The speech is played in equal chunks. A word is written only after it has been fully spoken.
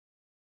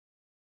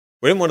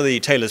We're in one of the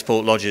Taylor's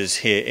Port lodges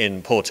here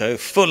in Porto,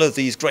 full of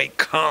these great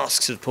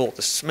casks of port.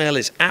 The smell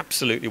is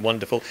absolutely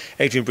wonderful.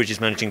 Adrian Bridges,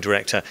 Managing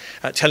Director,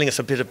 telling us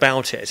a bit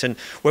about it. And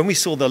when we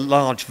saw the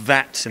large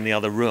vats in the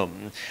other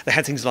room, they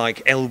had things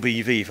like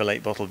LBV for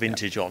late bottle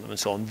vintage on them and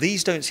so on.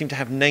 These don't seem to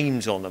have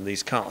names on them,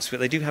 these casks,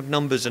 but they do have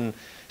numbers and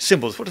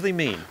symbols. What do they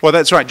mean? Well,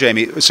 that's right,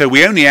 Jamie. So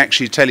we only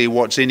actually tell you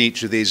what's in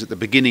each of these at the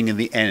beginning and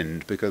the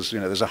end, because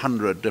there's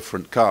 100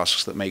 different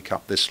casks that make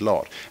up this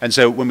lot. And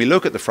so when we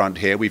look at the front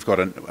here, we've got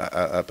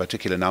a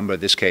particular number. In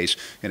this case,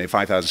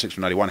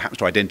 5,691 happens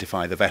to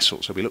identify the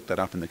vessel. So we look that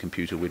up in the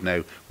computer, we'd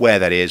know where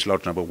that is,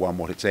 lodge number 1,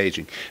 what it's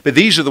aging. But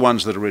these are the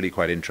ones that are really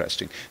quite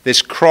interesting.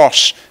 This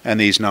cross and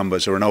these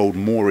numbers are an old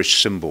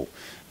Moorish symbol.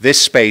 This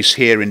space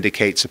here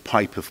indicates a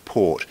pipe of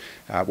port.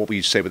 What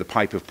we say with a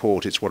pipe of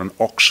port, it's what an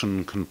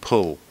oxen can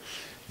pull.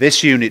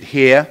 This unit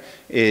here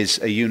is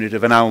a unit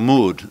of an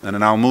almud, and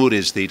an almud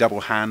is the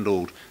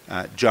double-handled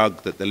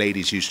jug that the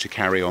ladies used to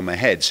carry on their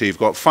head. So you've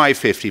got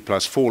 550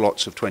 plus 4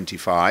 lots of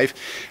 25,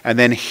 and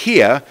then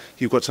here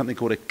you've got something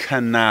called a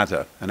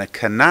canada, and a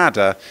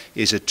canada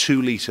is a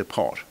 2-litre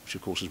pot, which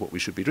of course is what we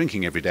should be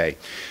drinking every day.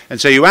 And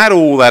so you add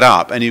all that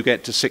up and you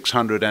get to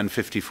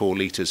 654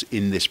 litres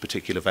in this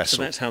particular vessel.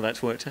 So that's how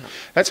that's worked out?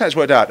 That's how it's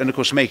worked out, and of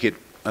course to make it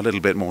a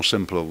little bit more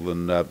simple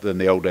than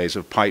the old days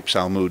of pipes,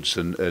 almuds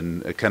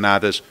and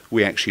canadas,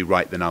 we actually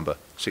write the number,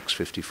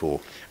 654.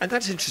 And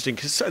that's interesting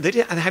because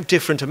they have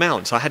different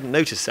amounts. I hadn't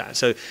noticed that.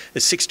 So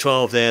there's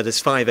 612 there, there's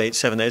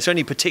 587 there. Is there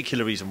any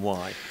particular reason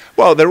why?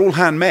 Well, they're all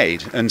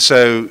handmade, and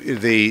so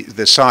the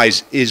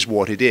size is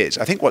what it is.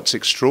 I think what's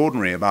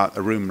extraordinary about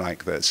a room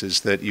like this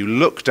is that you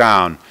look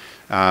down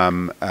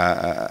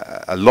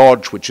a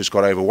lodge which has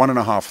got over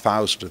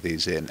 1,500 of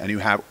these in, and you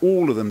have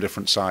all of them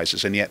different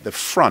sizes, and yet the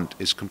front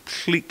is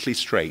completely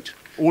straight.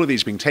 All of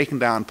these being taken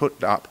down,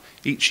 put up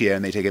each year,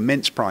 and they take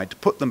immense pride to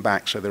put them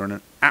back so they're in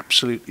an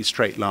absolutely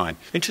straight line.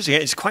 Interesting.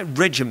 It's quite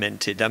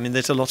regimented. I mean,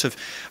 there's a lot of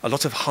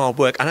hard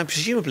work, and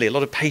presumably a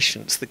lot of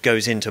patience that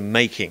goes into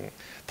making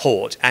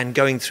port and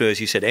going through,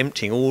 as you said,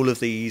 emptying all of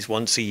these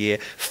once a year,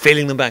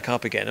 filling them back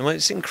up again. I mean,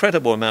 it's an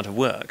incredible amount of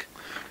work.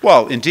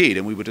 Well, indeed,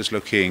 and we were just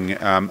looking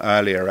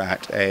earlier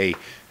at a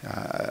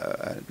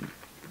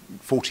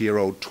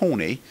 40-year-old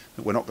tawny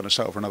that we're not going to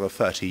sell for another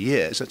 30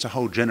 years. That's a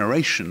whole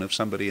generation of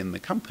somebody in the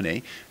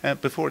company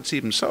before it's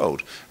even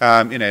sold.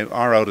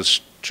 Our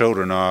eldest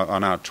children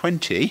are now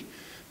 20.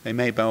 They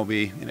may well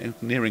be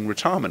nearing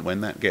retirement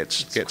when that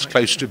gets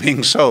close to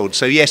being sold.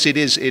 So yes, it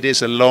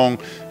is a long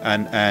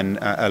and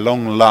a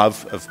long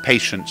love of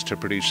patience to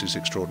produce these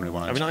extraordinary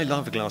wines. I mean, I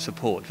love a glass of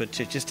port, but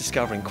just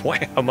discovering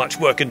quite how much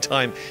work and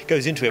time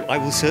goes into it, I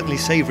will certainly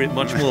savour it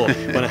much more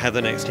when I have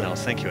the next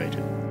glass. Thank you,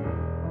 Adrian.